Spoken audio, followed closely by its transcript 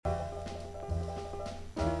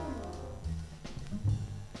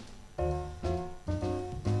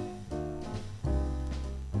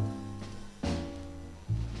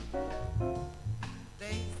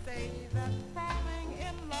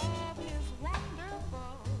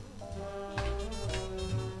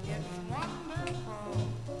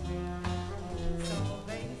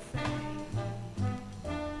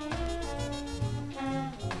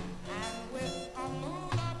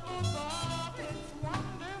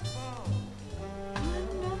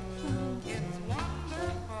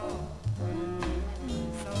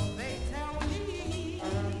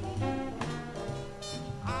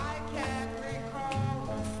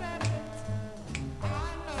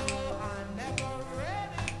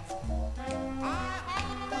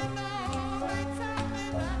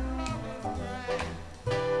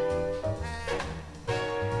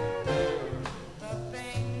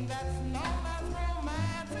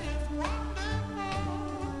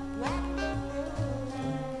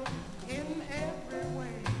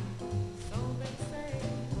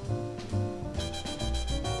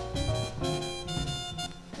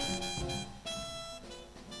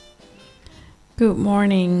Good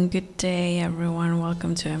morning, good day, everyone.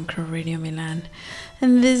 Welcome to mcrowradio Milan.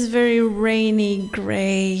 And this very rainy,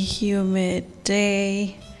 gray, humid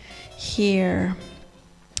day here.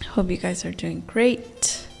 Hope you guys are doing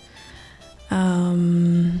great.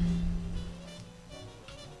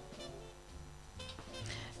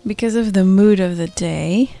 Because of the mood of the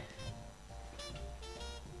day,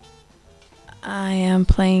 I am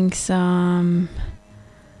playing some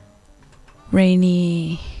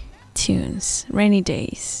rainy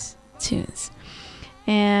days tunes.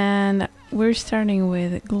 And we're starting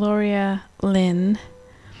with Gloria Lynn,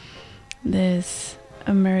 this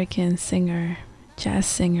American singer, jazz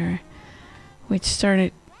singer, which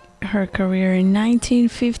started her career in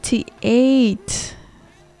 1958.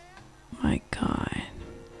 My God,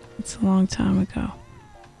 it's a long time ago.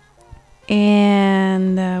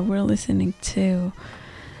 And we're listening to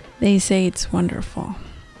They Say It's Wonderful.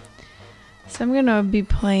 So I'm going to be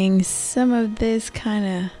playing some of this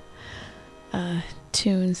kind of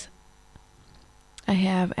tunes. I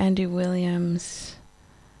have Andy Williams,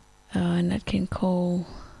 Nat King Cole,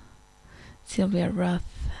 Sylvia Roth,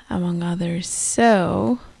 among others.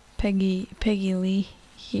 So Peggy Lee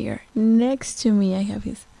here. Next to me I have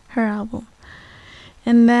her album.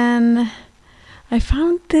 And then I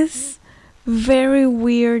found this very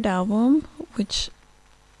weird album, which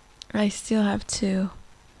I still have to...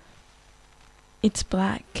 It's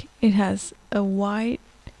black. It has a white,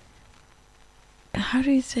 how do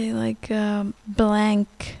you say, like a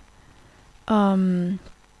blank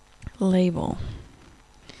label.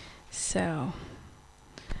 So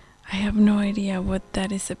I have no idea what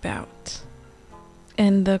that is about.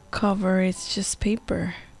 And the cover is just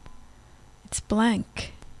paper. It's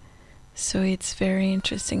blank. So it's very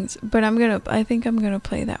interesting. But I think I'm gonna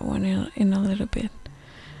play that one in a little bit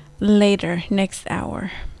later, next hour.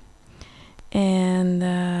 And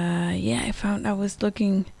I was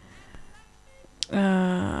looking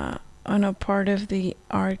on a part of the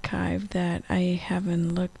archive that I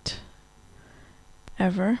haven't looked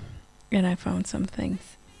ever, and I found some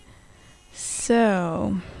things.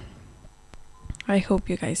 So I hope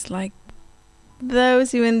you guys like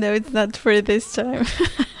those, even though it's not for this time.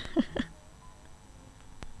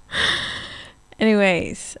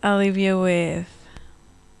 Anyways, I'll leave you with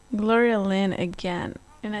Gloria Lynn again.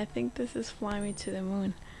 And I think this is Fly Me to the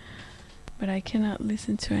Moon. But I cannot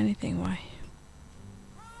listen to anything. Why?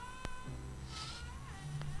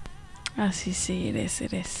 As you see, it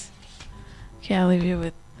is. Okay, I'll leave you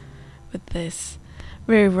with this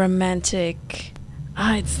very romantic.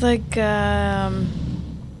 It's like a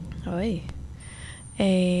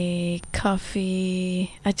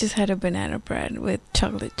coffee. I just had a banana bread with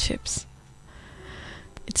chocolate chips.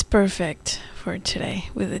 It's perfect for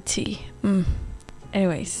today with a tea.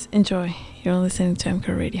 Anyways, enjoy. You're listening to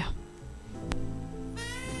mcrowradio.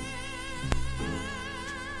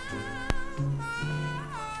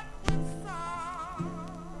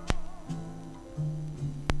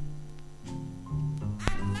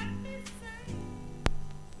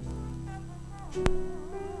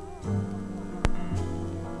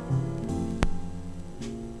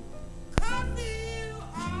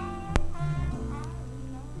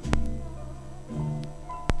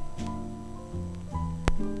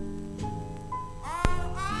 All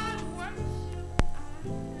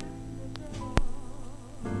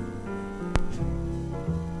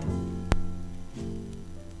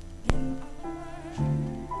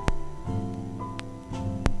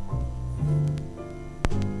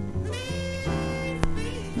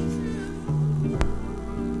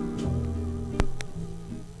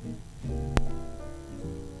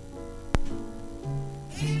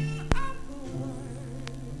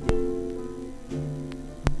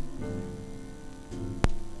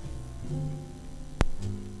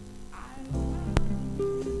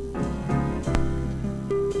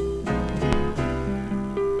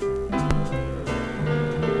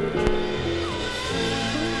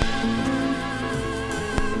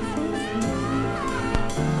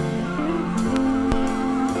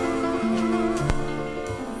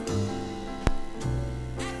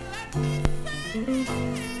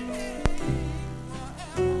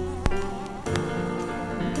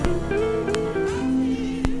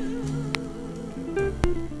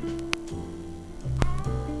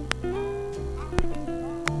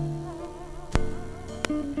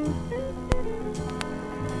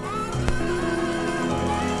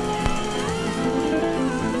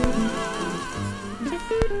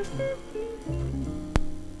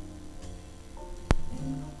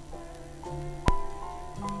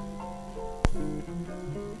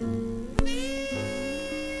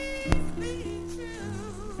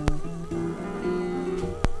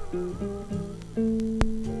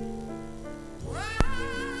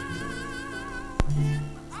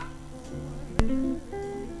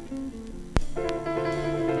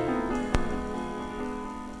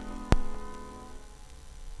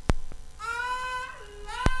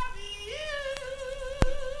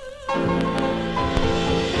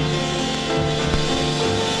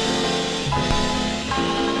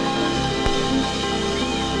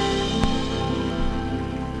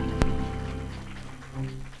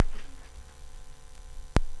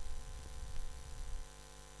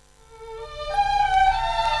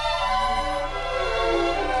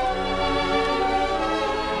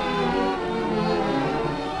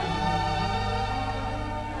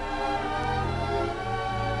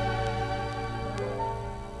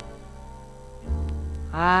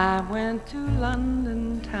I went to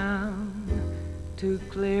London town to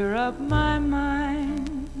clear up my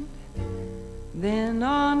mind, then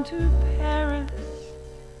on to Paris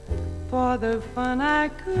for the fun I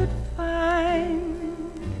could find.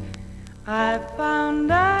 I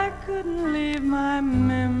found I couldn't leave my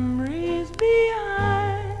memories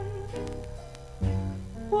behind.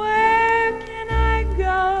 Where can I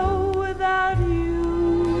go without you?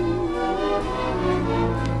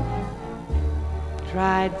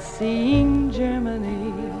 Tried seeing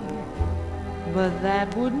Germany, but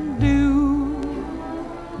that wouldn't do.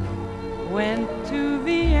 Went to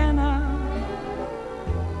Vienna,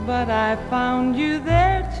 but I found you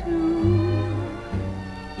there too.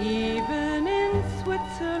 Even in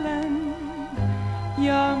Switzerland,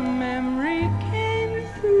 your memory came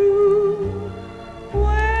through.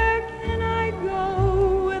 Where can I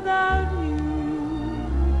go without you?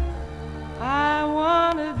 I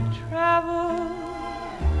wanted travel,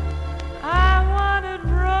 I wanted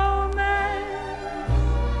romance.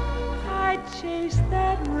 I chased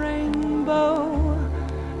that rainbow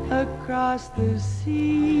across the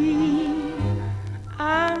sea.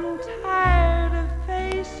 I'm tired of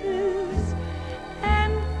faces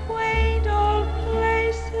and quaint old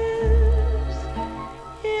places.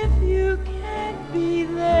 If you can't be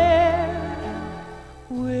there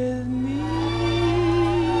with me.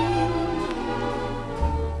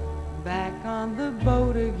 Back on the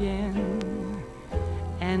boat again,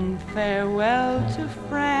 and farewell to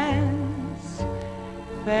France,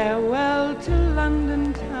 farewell to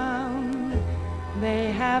London town.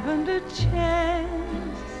 They haven't a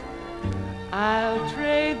chance. I'll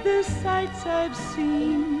trade the sights I've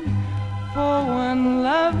seen for one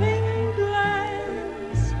loving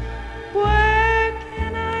glance. Where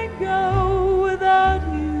can I go without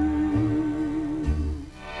you?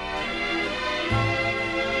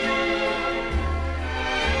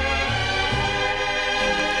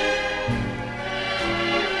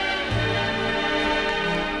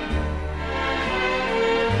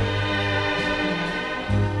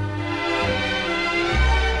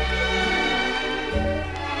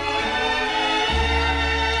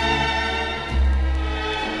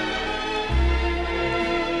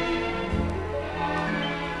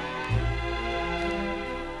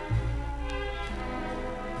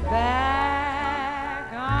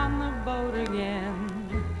 Back on the boat again.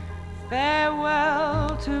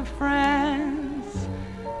 Farewell to France,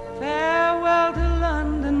 farewell to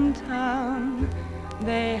London town.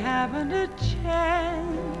 They haven't a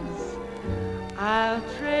chance. I'll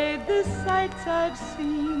trade the sights I've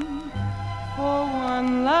seen for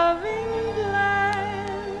one loving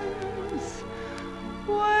glance.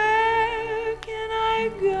 Where can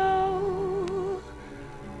I go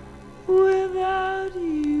without you?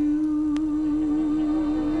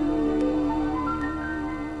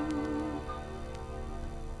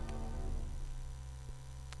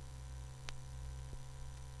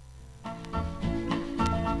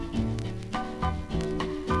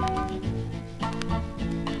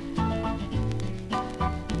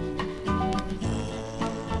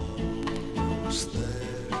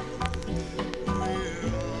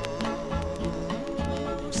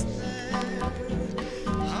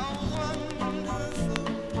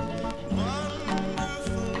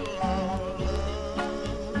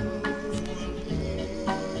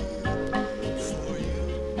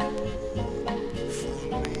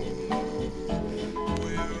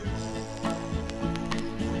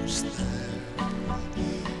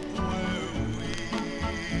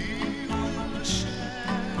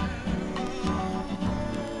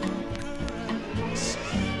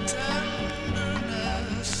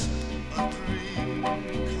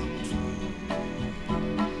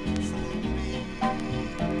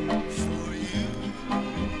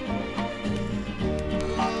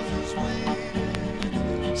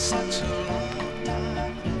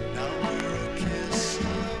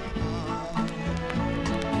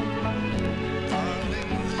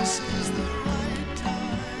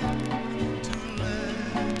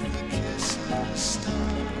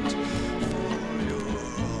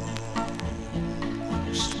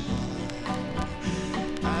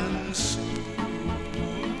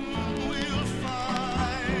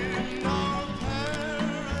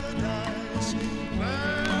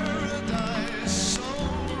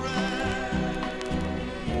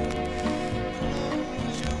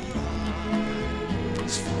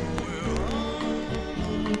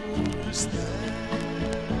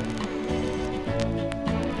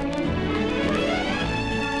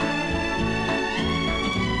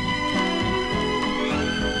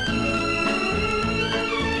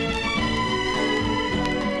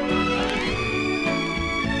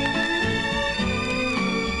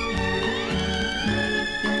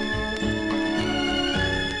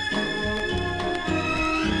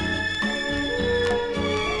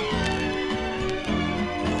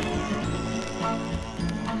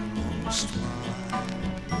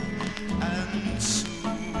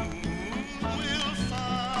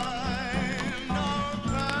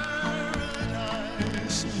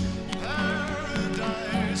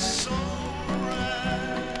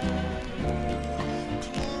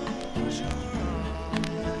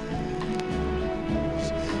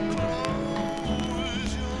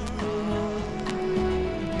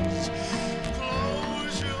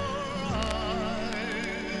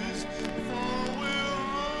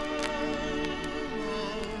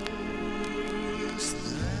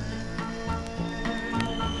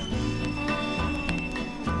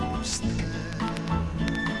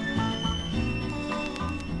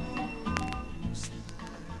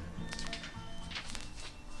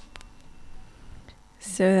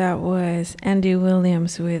 So that was Andy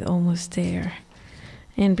Williams with Almost There.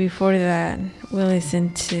 And before that, we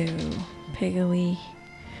listened to Peggy Lee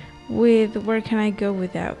with Where Can I Go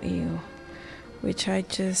Without You, which I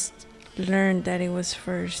just learned that it was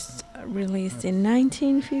first released in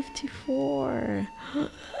 1954.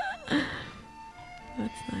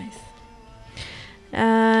 That's nice.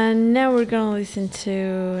 And now we're gonna listen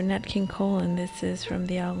to Nat King Cole, and this is from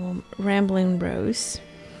the album Ramblin' Rose.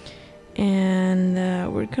 And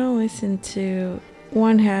we're gonna listen to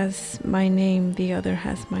One Has My Name, the Other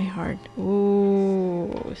Has My Heart.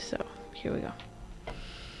 Ooh, so here we go.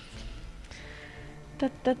 Da,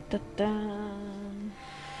 da, da, da.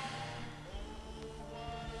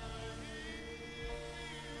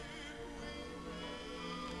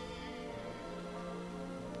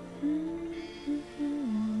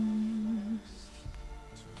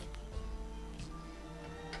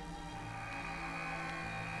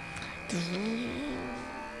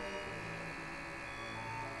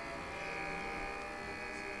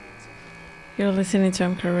 You're listening to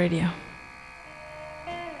mcrowradio.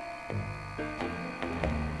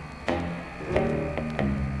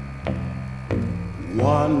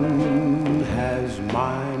 One has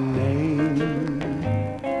my name,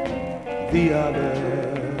 the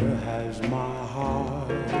other has my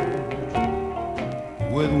heart.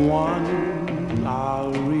 With one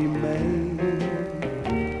I'll remain,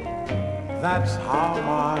 that's how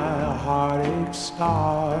my heartache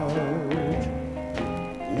starts.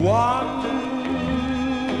 One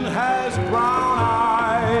has brown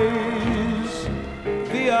eyes,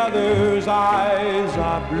 the other's eyes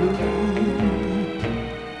are blue.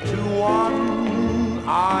 To one I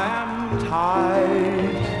am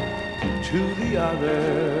tied, to the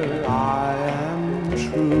other I am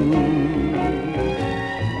true.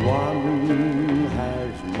 One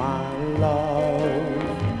has my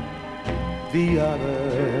love, the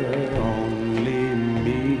other only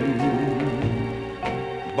me.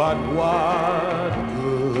 But what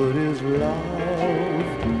good is love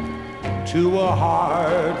to a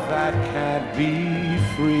heart that can't be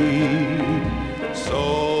free?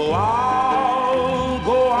 So I'll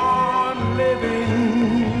go on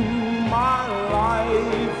living my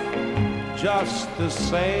life just the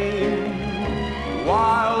same,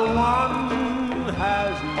 while one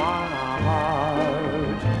has my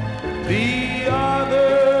heart, the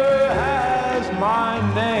other has my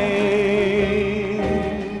name.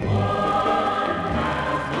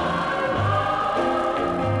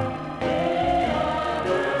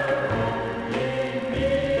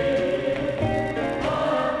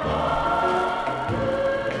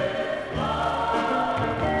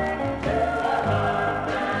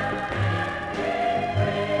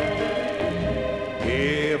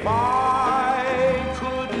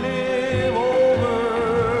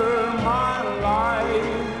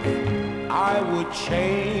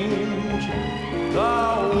 Change the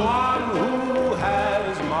one who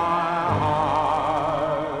has my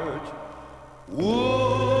heart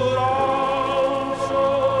would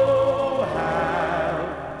also have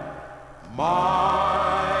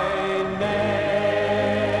my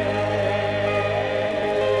name.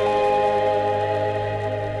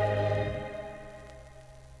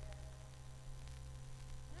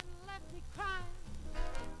 Let me cry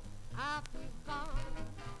after you've gone.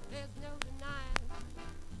 There's no denying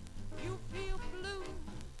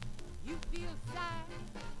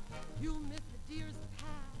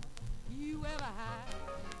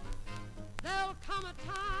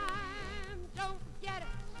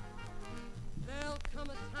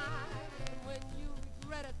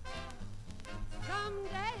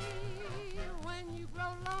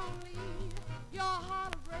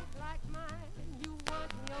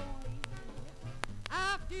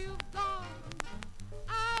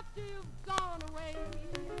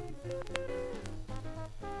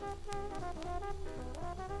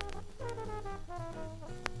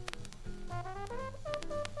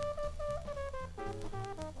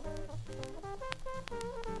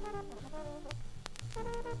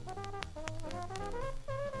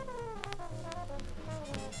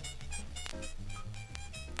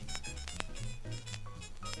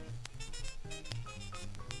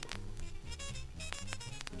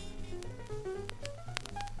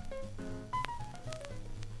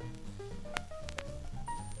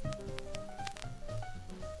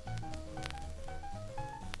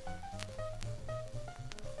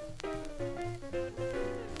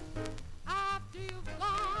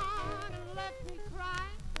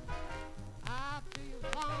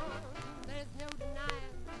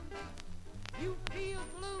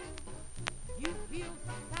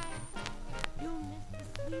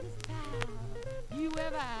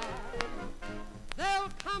There'll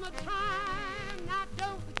come a time, now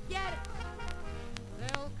don't forget it.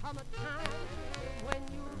 There'll come a time when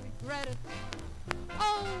you'll regret it.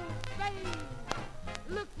 Oh, babe,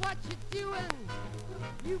 look what you're doing.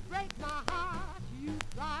 You break my heart, you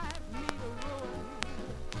drive me to ruin.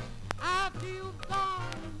 After you've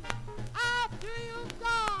gone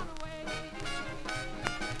away.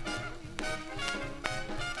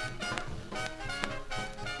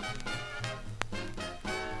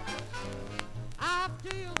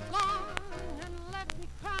 After you've gone and left me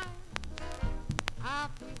crying.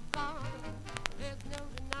 After you've gone, there's no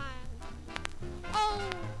denying. Oh,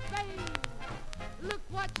 babe, look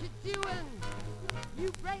what you're doing.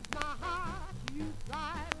 You break my heart, you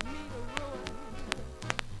drive me to ruin.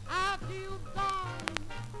 After you've gone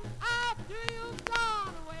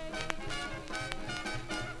away.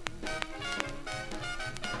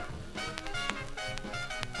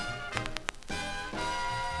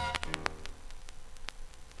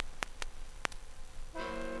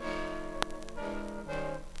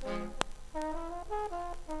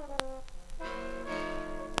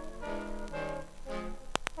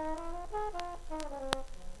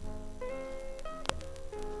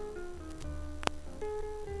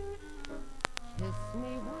 Kiss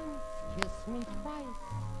me once, kiss me twice,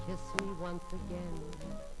 kiss me once again.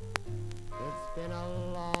 It's been a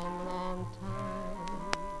long, long time.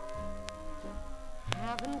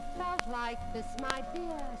 Haven't felt like this, my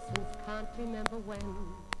dear, since can't remember when.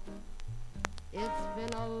 It's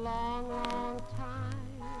been a long, long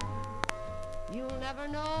time. You'll never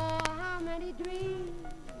know how many dreams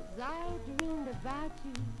I dreamed about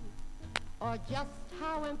you, or just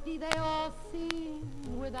how empty they all seem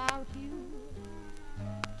without you.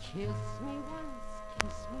 Kiss me once,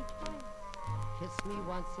 kiss me twice, kiss me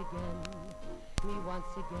once again, me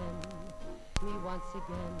once again, me once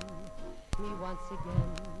again, me once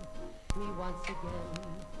again, me once again,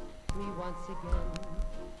 me once again,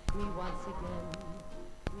 me once again.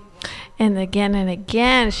 And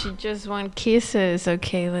again, she just wants kisses.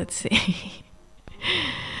 Okay, let's see.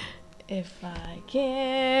 If I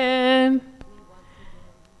can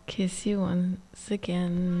kiss you once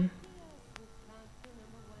again.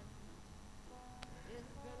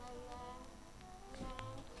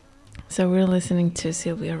 So we're listening to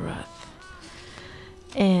Sylvia Roth.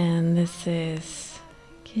 And this is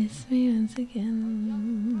Kiss Me Once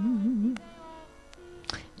Again.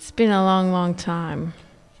 It's been a long, long time.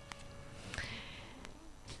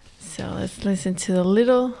 So let's listen to the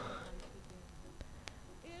little.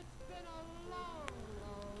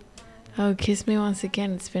 Oh, Kiss Me Once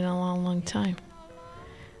Again. It's been a long, long time.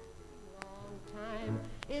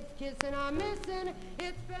 It's kissing or missing.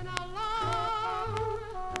 It's been a long, long time.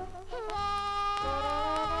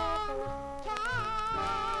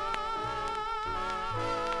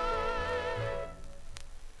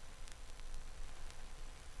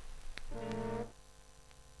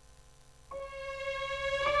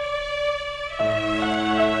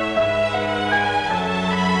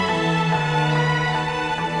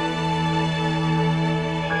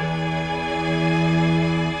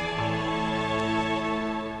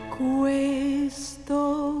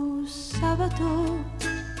 Questo sabato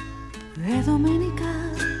e domenica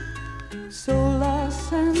sola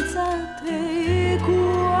senza te,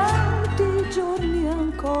 quanti giorni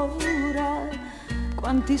ancora,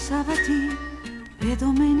 quanti sabati e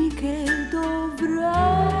domeniche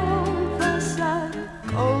dovrò passare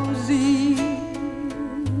così,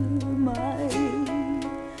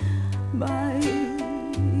 mai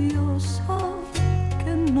io so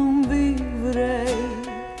che non vivrei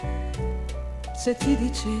se ti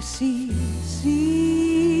dicessi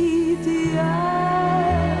sì, ti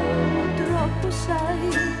amo troppo, sai,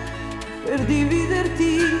 per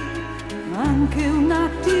dividerti anche un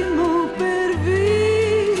attimo, per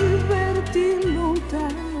viverti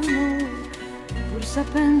lontano, pur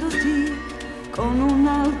sapendoti con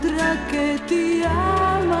un'altra che ti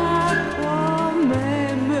ama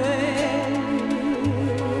come me.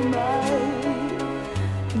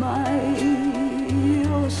 Mai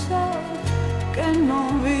io so che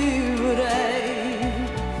non vivrei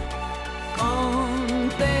con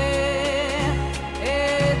te,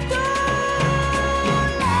 e tu lo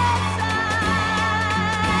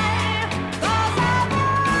sai cosa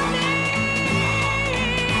vuol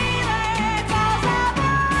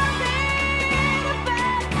dire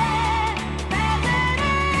per te perdere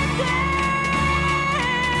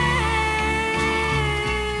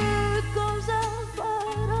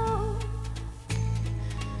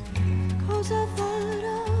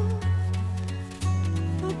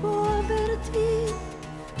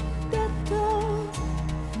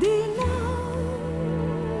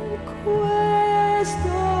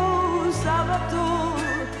resto sabato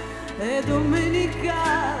e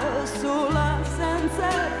domenica sola senza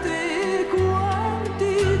te.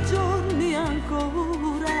 Quanti giorni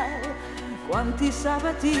ancora, quanti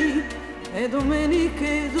sabati e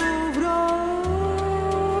domeniche dovrò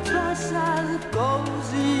passare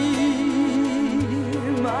così.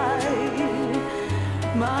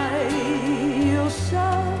 Mai io so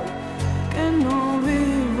che non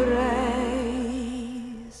vivrei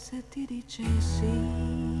se ti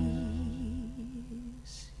dicessi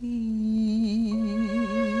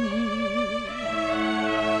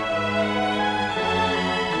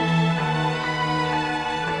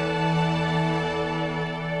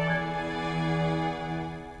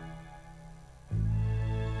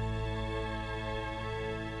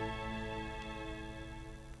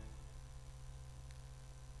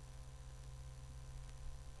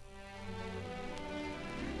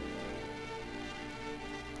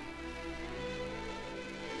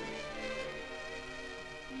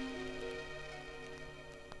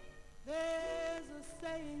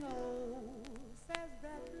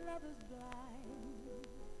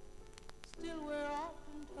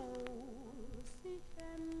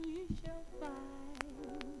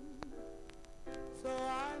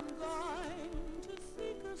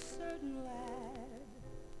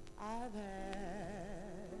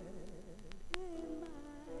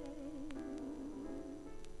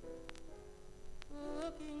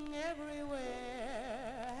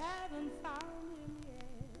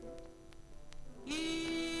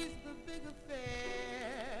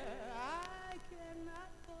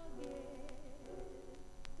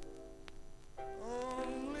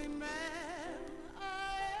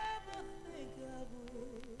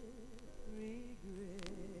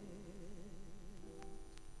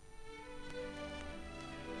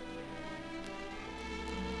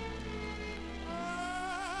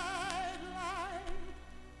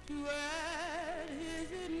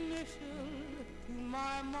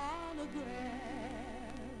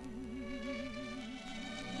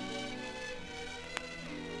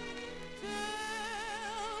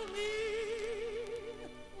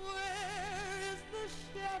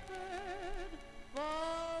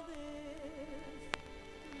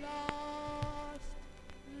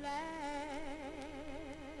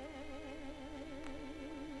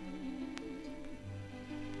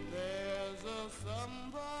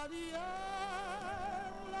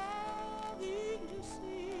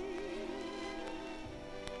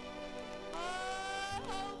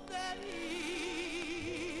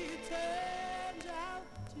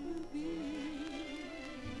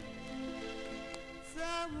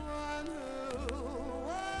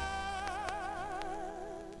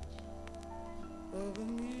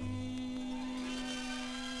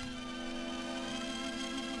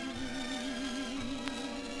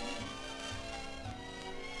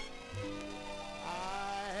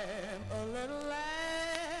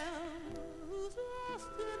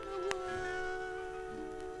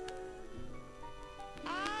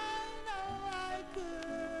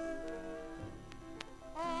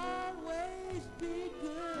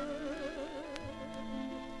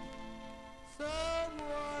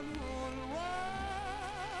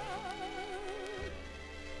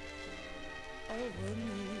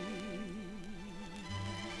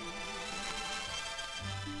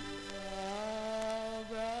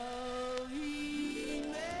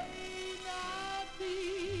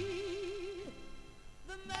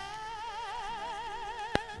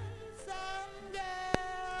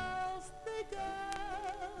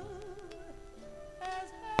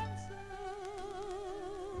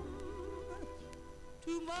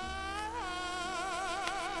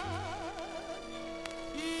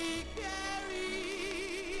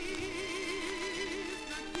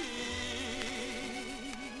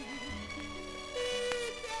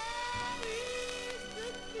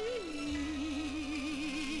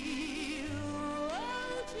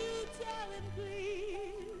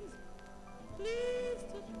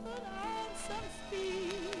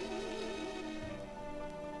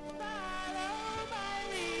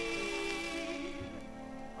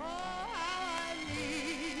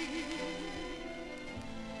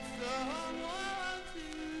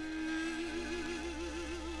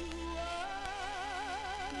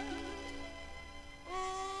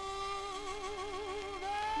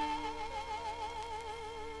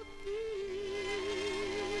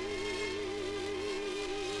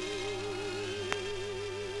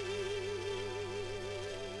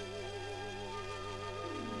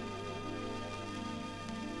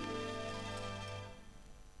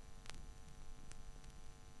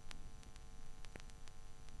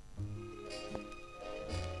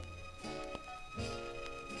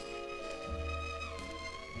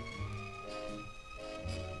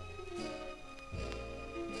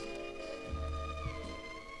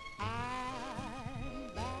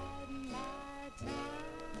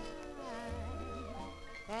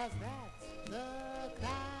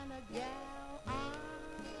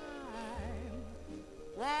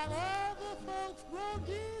While other folks grow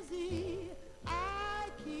dizzy, I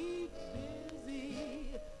keep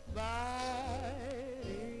busy biding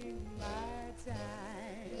my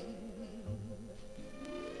time.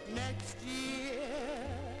 Next year,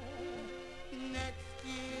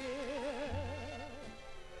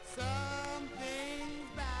 something's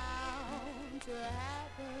bound to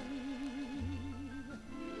happen.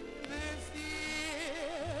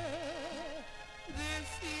 This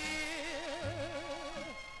year,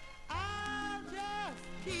 I'll just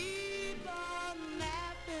keep on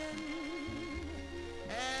napping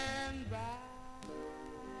and biding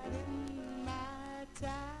my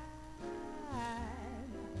time,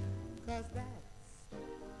 'cause that's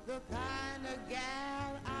the kind of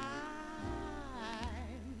gal I'm.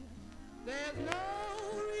 There's no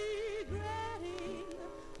regretting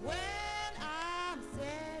when I'm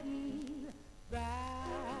setting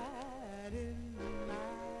right in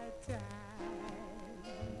my time.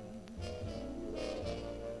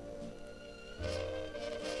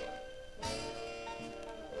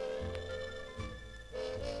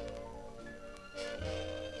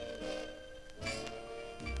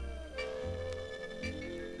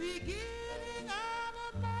 Beginning on a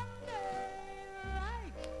Monday,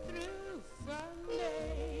 right through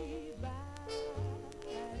Sunday,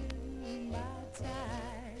 biding my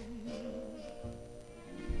time.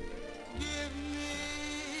 Give me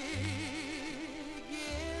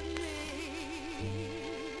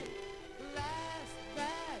last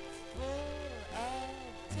that's full of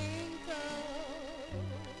tinkle.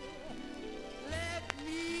 Let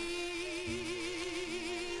me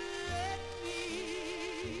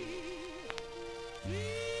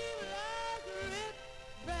feel like Rip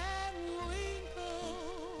Van Winkle.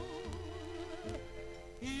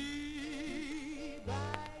 He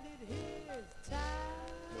bided his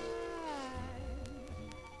time,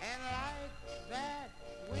 and like that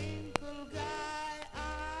Winkle guy,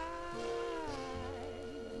 I'm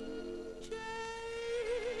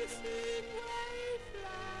chasing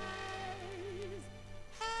wayflies.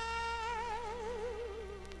 How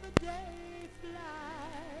the day flies,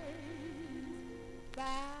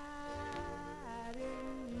 biding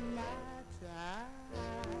my time,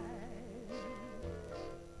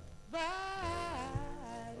 biding my time,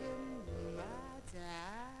 biding my time.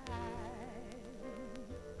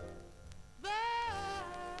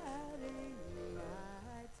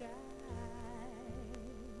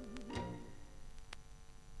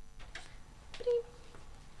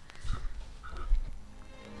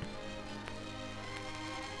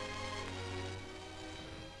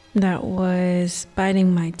 That was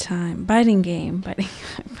Biding My Time. Biting Game. Biting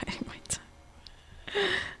My Time.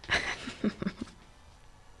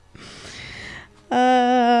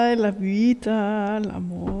 Ay, la vida,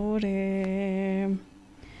 l'amore.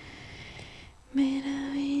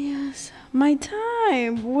 Maravillosa. My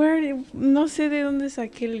time. No sé de dónde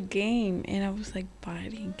saqué el game. And I was like,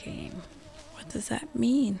 biting game. What does that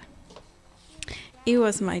mean? It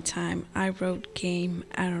was my time. I wrote game.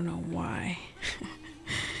 I don't know why.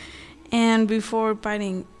 And before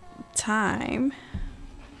biting my time,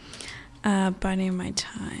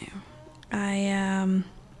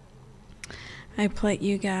 I played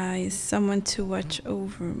you guys Someone to Watch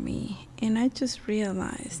Over Me, and I just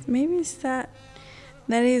realized maybe it's that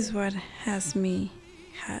is what has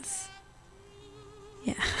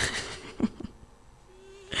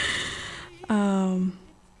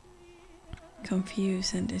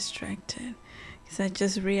confused and distracted. Because I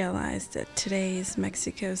just realized that today is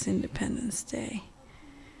Mexico's Independence Day.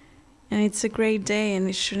 And it's a great day, and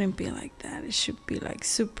it shouldn't be like that. It should be like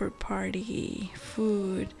super party,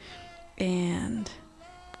 food, and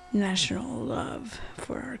national love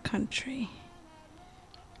for our country.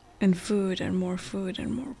 And food, and more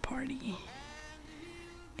party.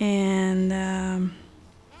 And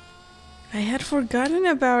I had forgotten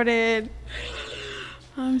about it.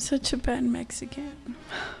 I'm such a bad Mexican.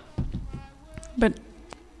 But,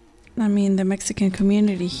 I mean, the Mexican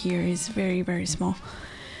community here is very, very small.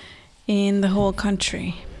 In the whole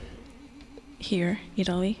country, here,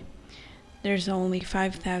 Italy, there's only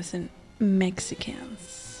 5,000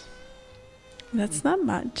 Mexicans. That's not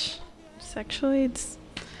much. It's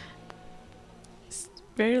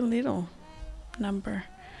very little number.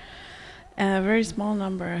 A very small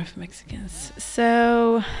number of Mexicans.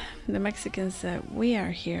 So, the Mexicans that we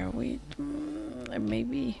are here,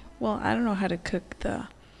 I don't know how to cook the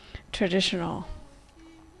traditional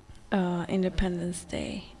Independence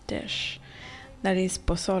Day dish that is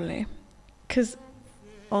pozole, because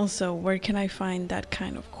also where can I find that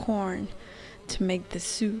kind of corn to make the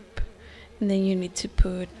soup? And then you need to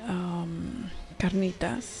put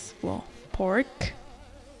carnitas, pork,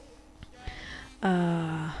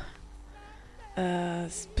 uh, a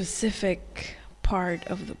specific part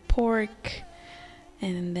of the pork,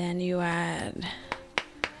 and then you add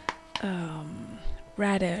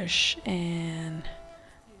radish and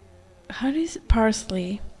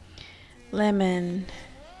parsley, lemon,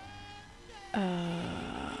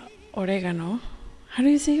 oregano. How do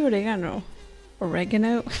you say oregano?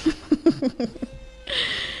 Oregano.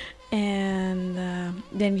 And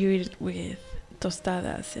then you eat it with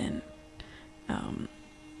tostadas and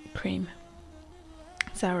cream,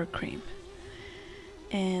 sour cream.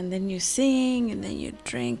 And then you sing, and then you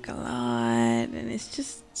drink a lot, and it's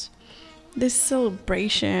just this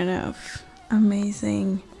celebration of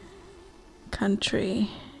amazing country.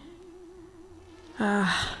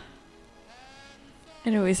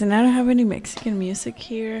 Anyways, and I don't have any Mexican music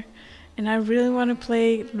here, and I really want to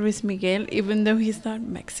play Luis Miguel, even though he's not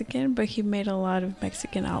Mexican, but he made a lot of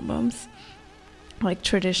Mexican albums, like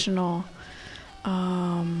traditional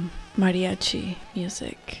mariachi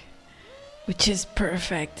music, which is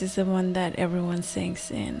perfect. It's the one that everyone sings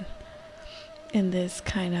in this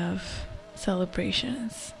kind of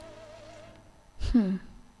celebrations.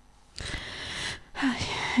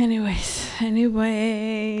 Anyways,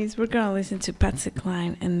 we're gonna listen to Patsy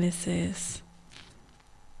Cline, and this is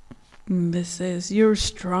You're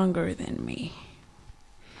Stronger Than Me.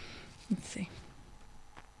 Let's see.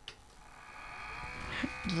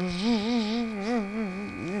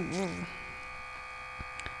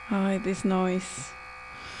 Oh, this noise.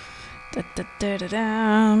 Da, da, da, da,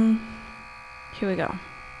 da. Here we go.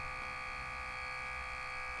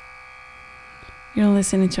 You're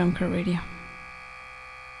listening to mcrowradio.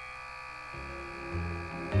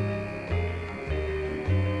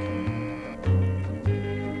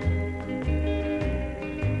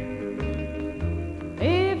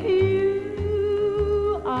 If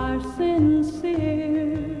you are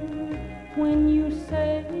sincere when you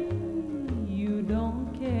say you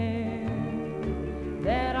don't care,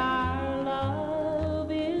 that our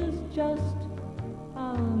love is just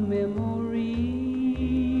a memory,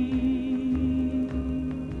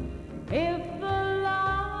 if the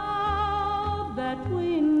love that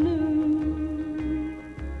we knew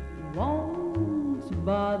won't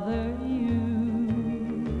bother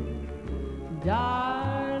you,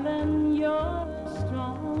 darling, you're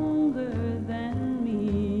stronger than me.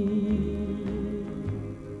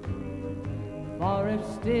 For if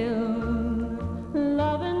still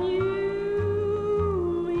loving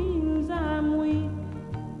you means I'm weak,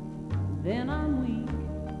 then I'm weak.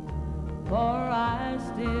 For I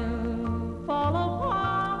still fall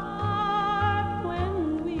apart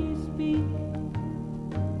when we speak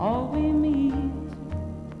or we meet.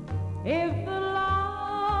 If the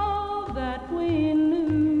love that we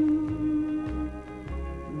knew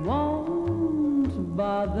won't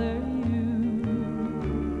bother you,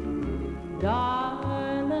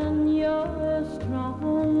 darling, you're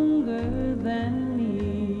stronger than me.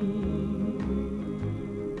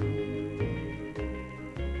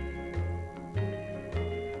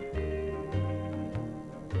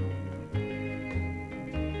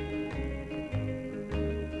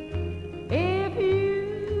 If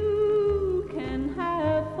you can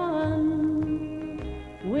have fun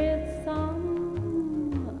with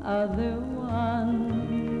some other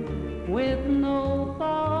one, with no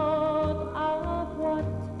thought of what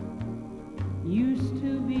used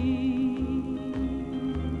to be,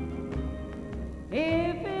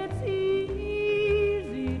 if it's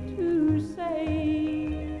easy to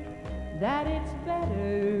say that it's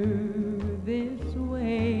better this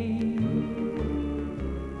way,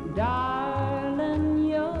 darling,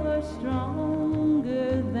 you're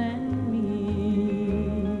stronger than me.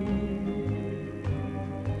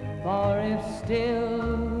 For if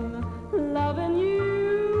still loving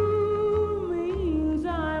you means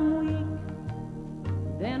I'm weak,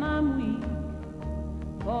 then I'm weak.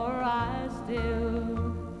 For I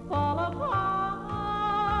still fall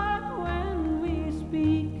apart when we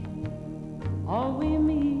speak or we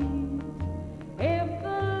meet. If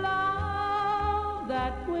the love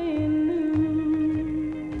that we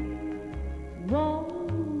knew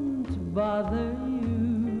won't bother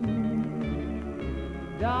you,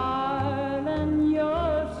 darling,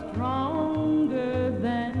 you're stronger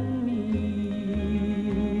than me.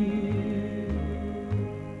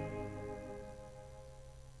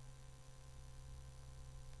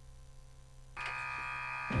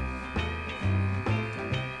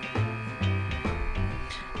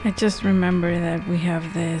 I just remember that we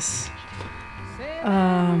have this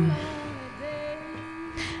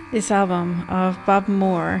album of Bob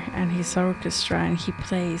Moore and his orchestra, and he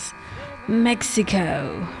plays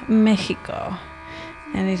Mexico.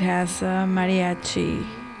 and it has a mariachi.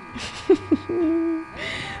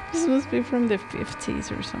 This must be from the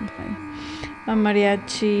 50s or something. A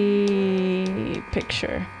mariachi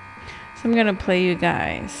picture. So I'm gonna play you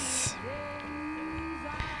guys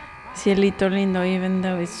Cielito Lindo, even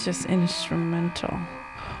though it's just instrumental,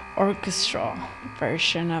 orchestral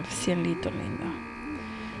version of Cielito Lindo,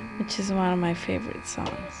 which is one of my favorite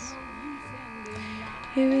songs.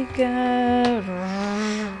 Here we go.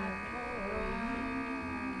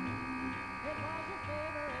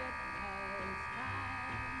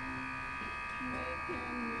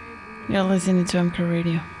 You're listening to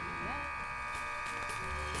mcrowradio.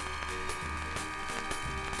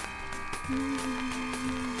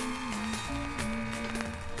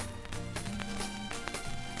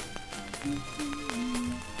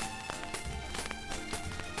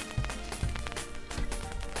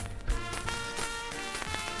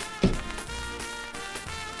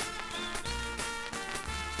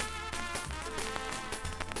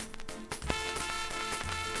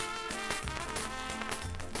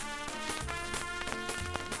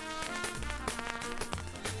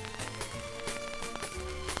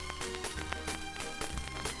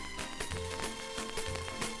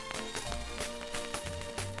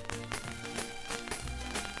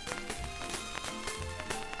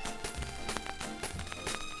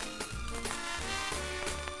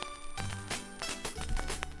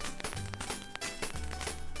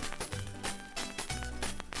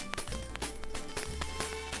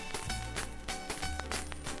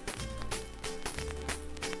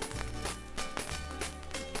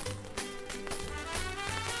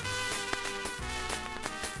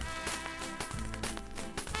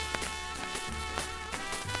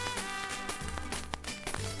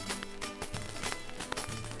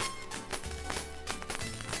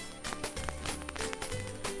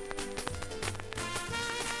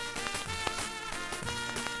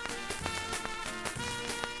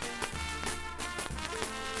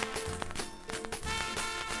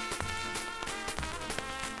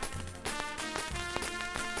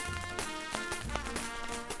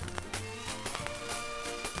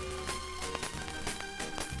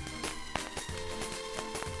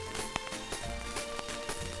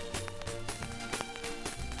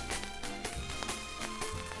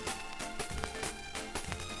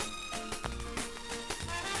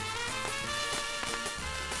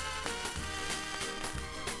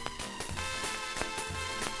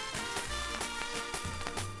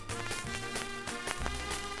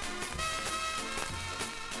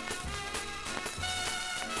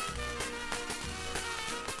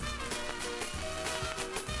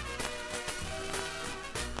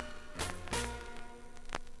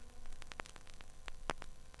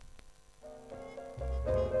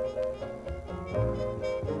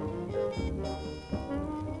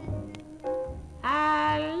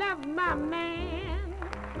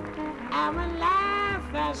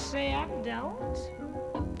 I say I don't.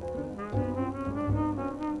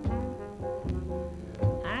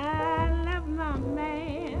 I love my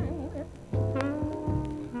man.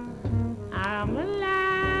 I'm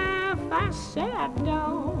alive. I say I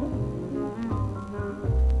don't.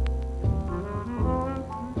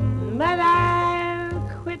 But I'll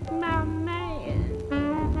quit my man.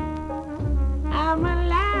 I'm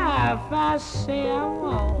alive. I say I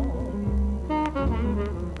won't.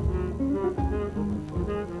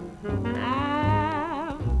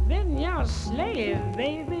 I've been your slave,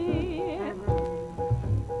 baby,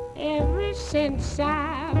 ever since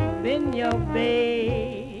I've been your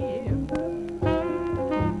babe.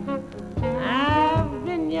 I've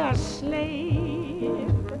been your slave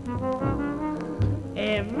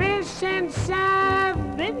ever since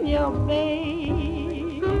I've been your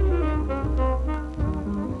babe.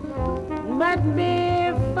 But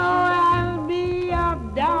before I'll be your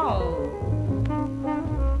dog,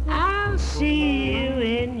 see you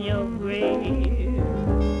in your grave.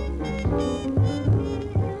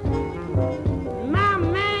 My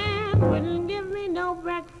man wouldn't give me no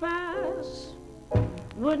breakfast,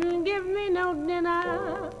 wouldn't give me no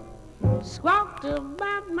dinner, squawked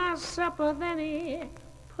about my supper, then he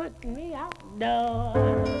put me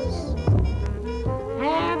outdoors.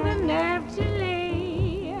 Had the nerve to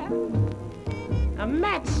lay a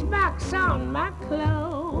matchbox on my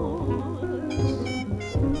clothes.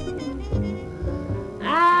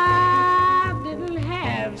 I didn't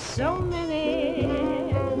have so many,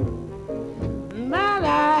 but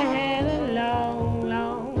I had a long,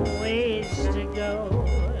 long ways to go.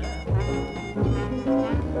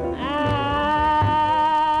 I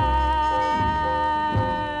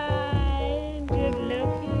ain't good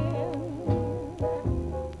looking,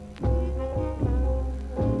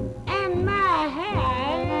 and my hair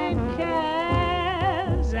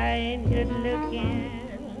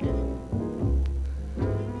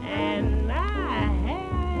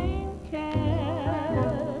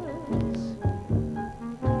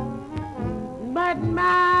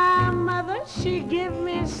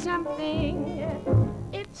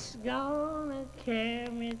gonna carry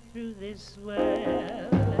me through this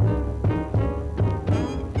world.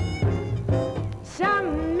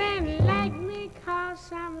 Some men like me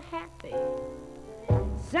 'cause I'm happy.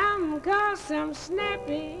 Some 'cause I'm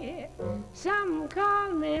snappy. Some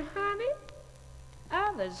call me honey.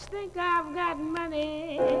 Others think I've got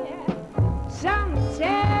money. Some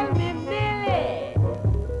tell me, Billy,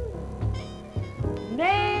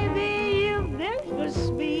 maybe you've been for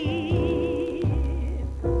speed.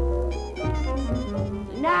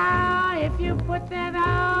 Now, if you put that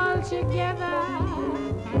all together,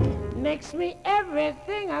 makes me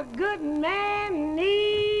everything a good man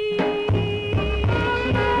needs.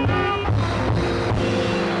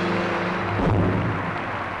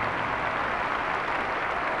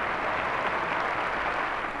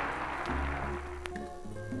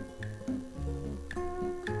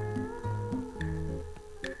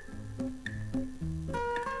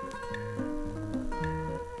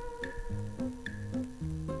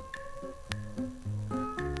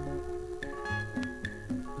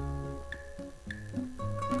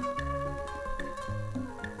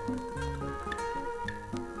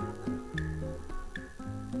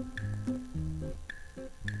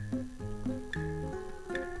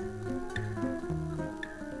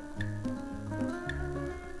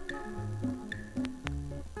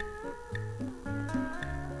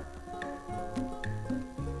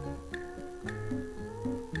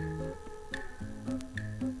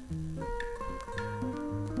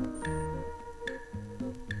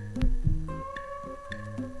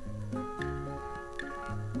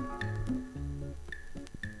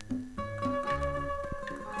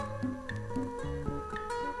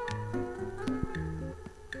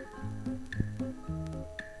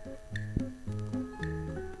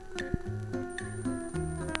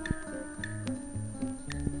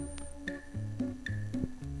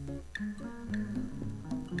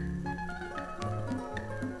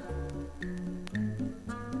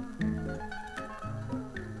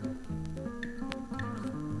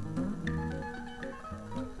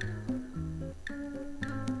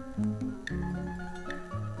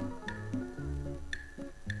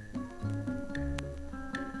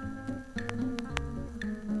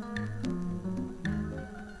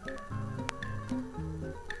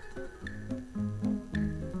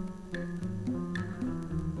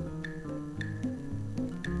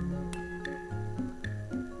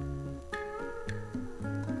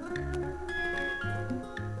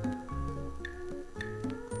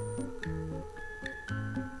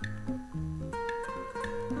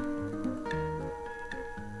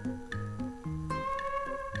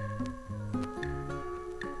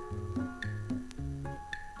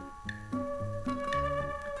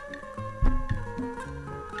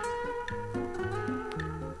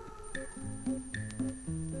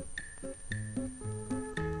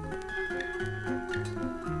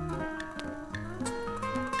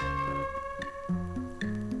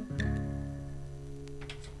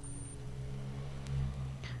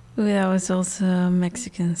 Ooh, that was also a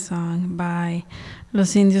Mexican song by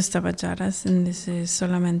Los Indios Tabajaras, and this is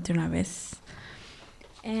Solamente Una Vez.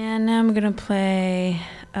 And now I'm gonna play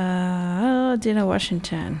Dina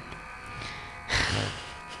Washington.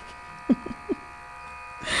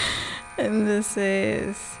 And this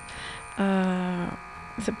is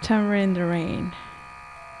September in the Rain,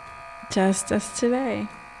 just as today.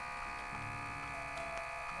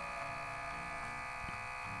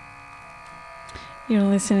 You're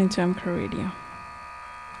listening to mcrowradio.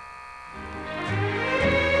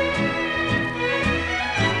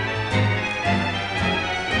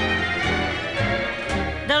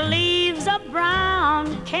 The leaves of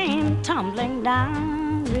brown came tumbling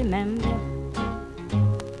down, remember,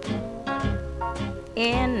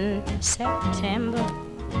 in September,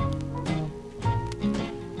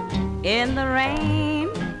 in the rain.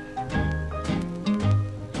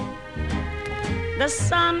 The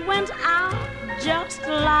sun went out just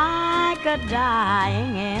like a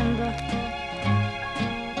dying ember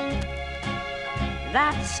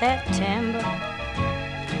that September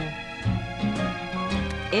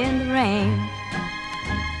in the rain.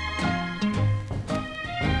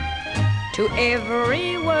 To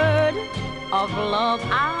every word of love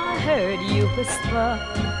I heard you whisper,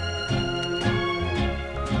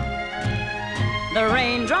 the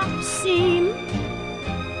raindrops seem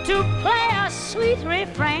to play a sweet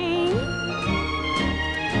refrain.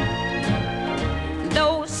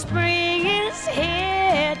 Though spring is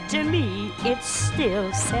here, to me it's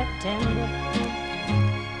still September.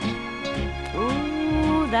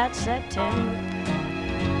 Ooh, that's September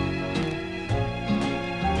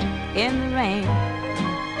in the rain.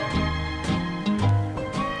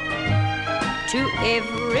 to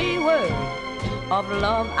every word of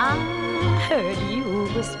love I heard you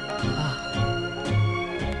whisper.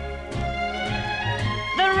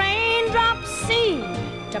 The raindrops seem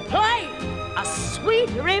to play a sweet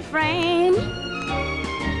refrain.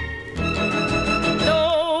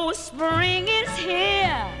 Though spring is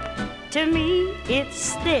here, to me it's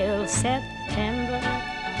still September.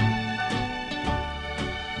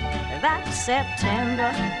 That's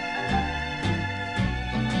September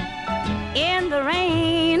in the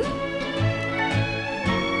rain.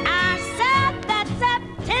 I said that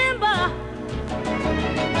September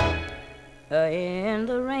in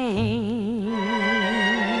the rain.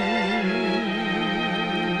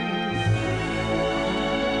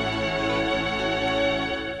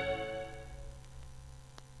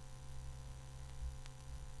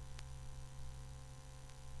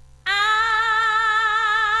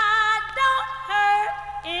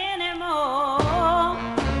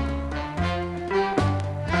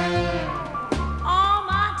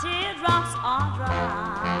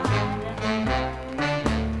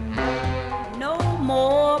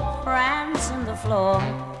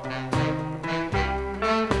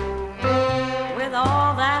 With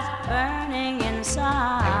all that burning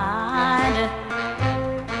inside,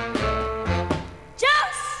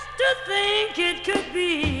 just to think it could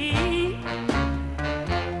be.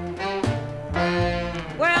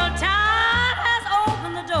 Well, time has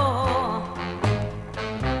opened the door,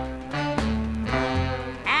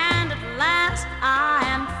 and at last I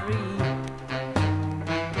am free.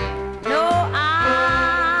 No,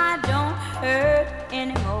 I don't hurt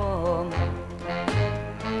anymore.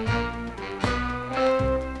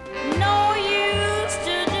 No use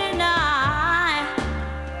to deny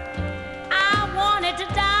I wanted to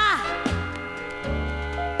die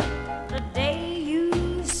the day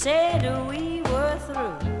you said we were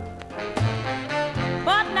through.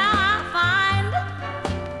 But now I find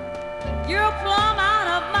you're plumb out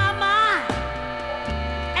of my mind,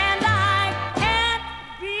 and I can't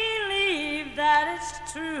believe that it's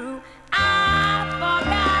true. I've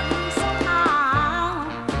forgotten somehow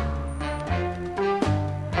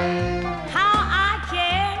how I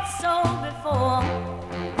cared so before.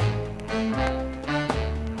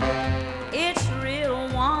 It's real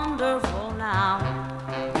wonderful now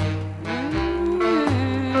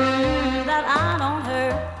that I don't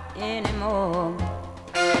hurt anymore.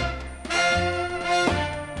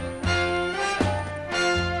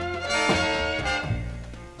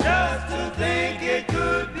 Just to think it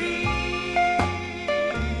could be.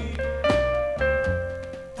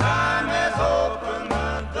 Time has opened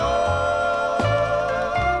the door,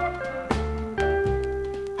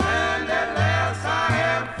 and at last I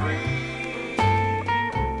am free.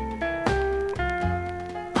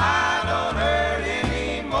 I don't hurt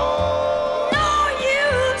anymore. No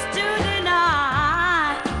use to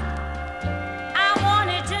deny I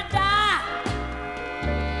wanted to die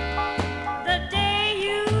the day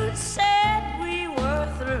you said we were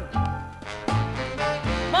through.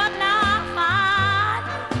 But now I find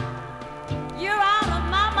you're out of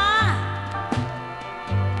my mind,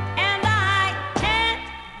 and I can't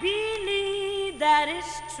believe that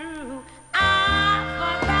it's true. I've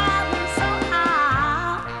forgotten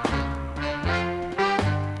somehow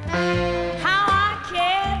how I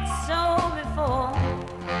cared so before.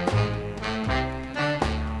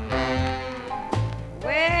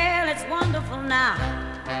 Well, it's wonderful now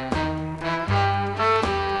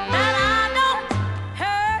that I don't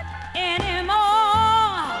hurt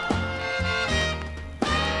anymore.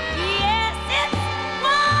 Yes, it's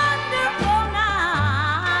wonderful now,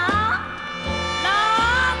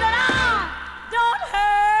 Lord, that I don't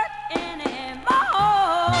hurt anymore.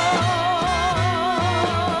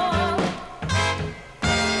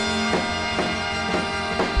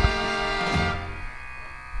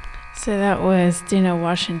 So that was Dina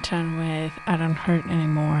Washington with I Don't Hurt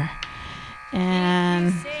Anymore.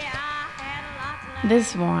 And Say I had a lot to learn.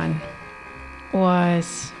 this one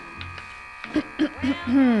was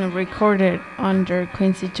recorded under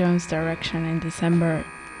Quincy Jones' direction in December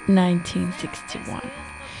 1961.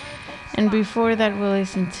 And before that, we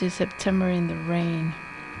listened to September in the Rain.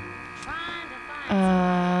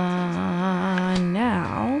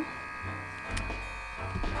 Now,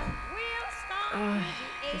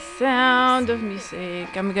 the sound of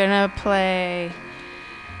music. I'm gonna play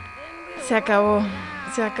Se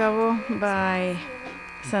Acabó by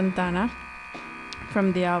Santana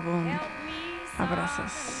from the album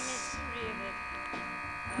Abrazos.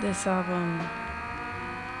 This album,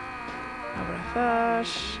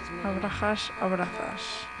 Abrazas.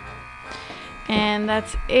 And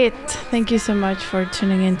that's it. Thank you so much for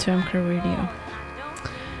tuning in to mcrowradio.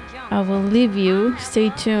 I will leave you. Stay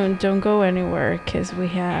tuned. Don't go anywhere because we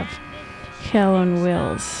have Hell on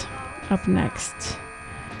Wheels up next.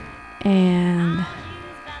 And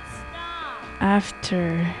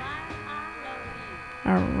after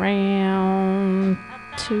around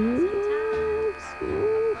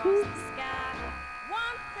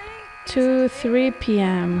 3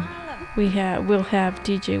 p.m. we'll have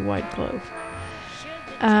DJ White Glove.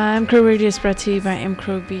 Mcrow Radio is brought to you by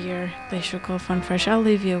Mcrow Beer, Glacial Cold Fun Fresh. I'll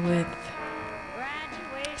leave you with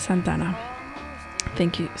Santana.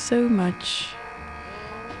 Thank you so much,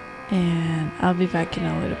 and I'll be back in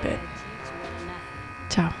a little bit.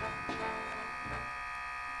 Ciao.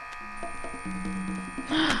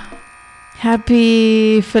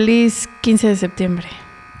 Happy Feliz 15 de septiembre.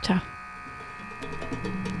 Ciao.